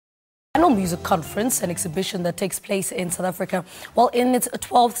Annual music conference, an exhibition that takes place in South Africa. Well, in its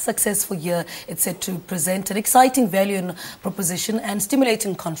 12th successful year, it's set to present an exciting value and proposition and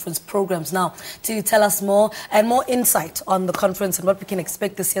stimulating conference programs. Now, to tell us more and more insight on the conference and what we can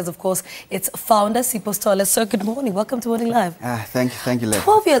expect this year, of course, its founder, Sipho Sithole. Sir, good morning. Welcome to Morning Live. Thank you, Lev.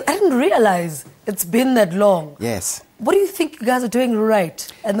 12 years. I didn't realize it's been that long. Yes. What do you think you guys are doing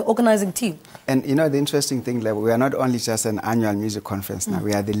right and the organizing team? And you know, the interesting thing, Lev, we are not only just an annual music conference now,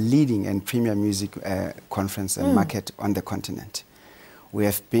 we are the leading and premier music conference and market on the continent. We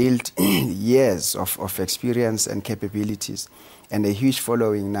have built years of experience and capabilities and a huge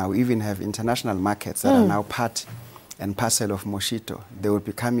following now. We even have international markets that are now part and parcel of Moshito. They will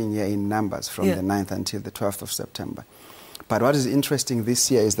be coming here in numbers from the 9th until the 12th of September. But what is interesting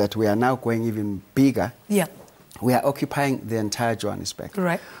this year is that we are now going even bigger. Yeah. We are occupying the entire Johannesburg.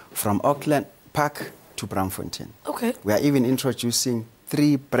 Right. From Auckland Park to Braamfontein. Okay. We are even introducing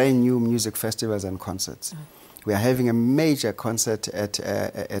 3 brand new music festivals and concerts. We are having a major concert at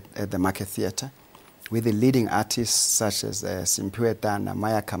the Market Theatre with the leading artists such as Sipho Sithole,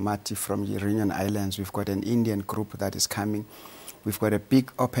 Maya Kamati from the Reunion Islands. We've got an Indian group that is coming. We've got a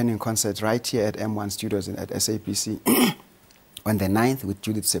big opening concert right here at M1 Studios and at SABC on the 9th with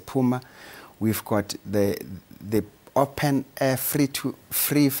Judith Sepuma. We've got the open air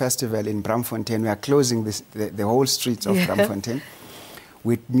free festival in Braamfontein. We are closing the whole streets of Braamfontein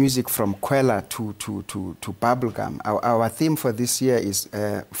with music from Kwela to Bubblegum. Our theme for this year is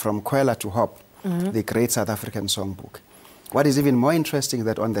from Kwela to Hop, the Great South African Songbook. What is even more interesting is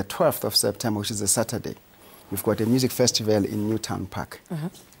that on the 12th of September, which is a Saturday, we've got a music festival in Newtown Park.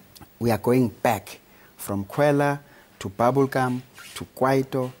 We are going back from Kwela to Bubblegum to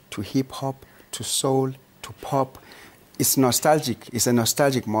Kwaito to hip hop to soul to pop. It's nostalgic. It's a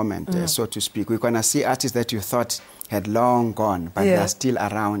nostalgic moment, so to speak. We're going to see artists that you thought had long gone, but they are still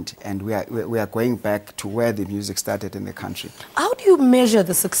around, and we are going back to where the music started in the country. How do you measure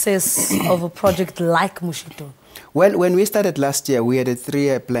the success of a project like Moshito? Well, when we started last year, we had a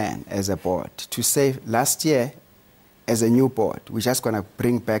 3-year plan as a board to say last year, as a new board, we're just going to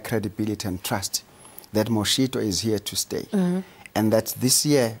bring back credibility and trust that Moshito is here to stay. And that this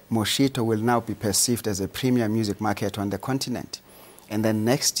year, Moshito will now be perceived as a premier music market on the continent. And then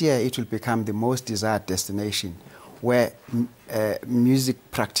next year, it will become the most desired destination where music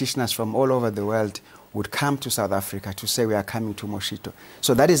practitioners from all over the world would come to South Africa to say we are coming to Moshito.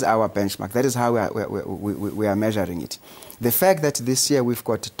 So that is our benchmark. That is how we are measuring it. The fact that this year we've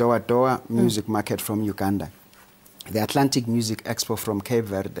got Doa Doa Music Market from Uganda, the Atlantic Music Expo from Cape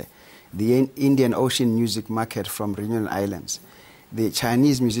Verde, the Indian Ocean Music Market from Reunion Islands, the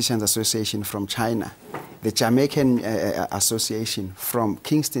Chinese Musicians Association from China, the Jamaican Association from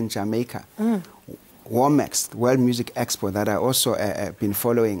Kingston, Jamaica, WOMEX, World Music Expo, that are also been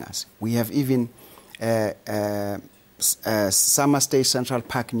following us. We have even Summer Stage Central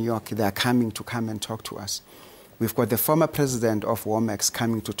Park, New York. They are coming to come and talk to us. We've got the former president of WOMEX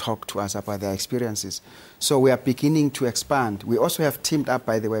coming to talk to us about their experiences. So we are beginning to expand. We also have teamed up,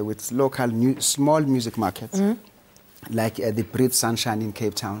 by the way, with local small music markets, like the Breathe Sunshine in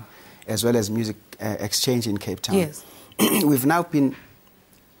Cape Town, as well as Music Exchange in Cape Town. Yes. We've now been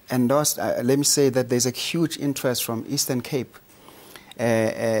endorsed. Let me say that there's a huge interest from Eastern Cape.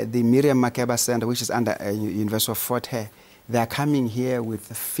 The Miriam Makeba Center, which is under University of Fort Hare, they are coming here with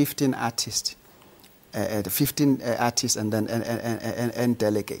 15 artists. 15 artists and then and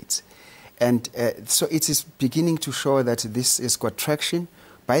delegates. And so it is beginning to show that this has got traction.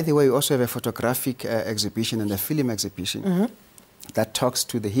 By the way, we also have a photographic exhibition and a film exhibition that talks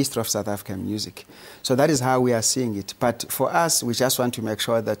to the history of South African music. So that is how we are seeing it. But for us, we just want to make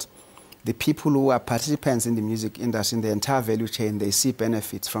sure that the people who are participants in the music industry, in the entire value chain, they see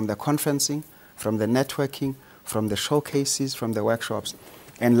benefits from the conferencing, from the networking, from the showcases, from the workshops.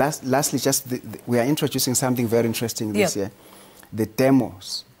 And lastly, we are introducing something very interesting this year, the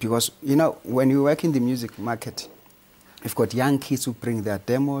demos. Because, you know, when you work in the music market, we've got young kids who bring their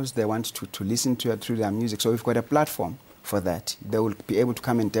demos. They want to listen to it through their music. So we've got a platform for that. They will be able to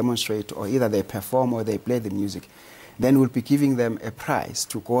come and demonstrate, or either they perform or they play the music. Then we'll be giving them a prize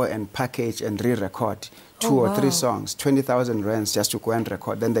to go and package and re-record 2 or 3 songs, 20,000 rands just to go and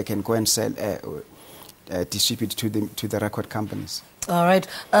record. Then they can go and sell, distribute to the record companies. All right.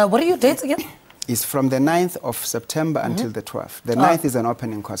 What are your dates again? It's from the 9th of September until the 12th. The 9th is an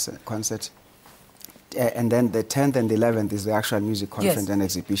opening concert. And then the 10th and the 11th is the actual music conference and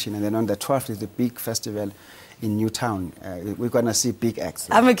exhibition. And then on the 12th is the big festival in Newtown. We're going to see big acts.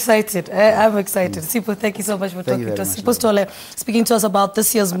 I'm excited. I'm excited. Sipho, thank you so much for talking to us. Sipho Sithole speaking to us about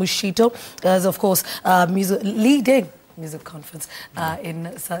this year's Moshito, as of course, leading Music Conference in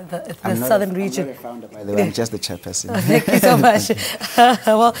the I'm southern not region. I'm not a founder, by the way. I'm just the chairperson. Thank you so much.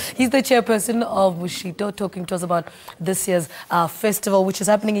 Well, he's the chairperson of Moshito, talking to us about this year's festival, which is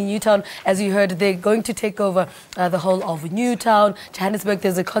happening in Newtown. As you heard, they're going to take over the whole of Newtown, Johannesburg.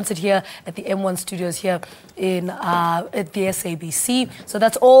 There's a concert here at the M1 Studios here in at the SABC. So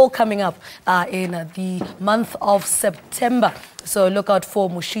that's all coming up in the month of September. So look out for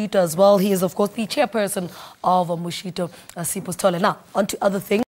Moshito as well. He is, of course, the chairperson of Moshito, Sipho Sithole. Now, on to other things.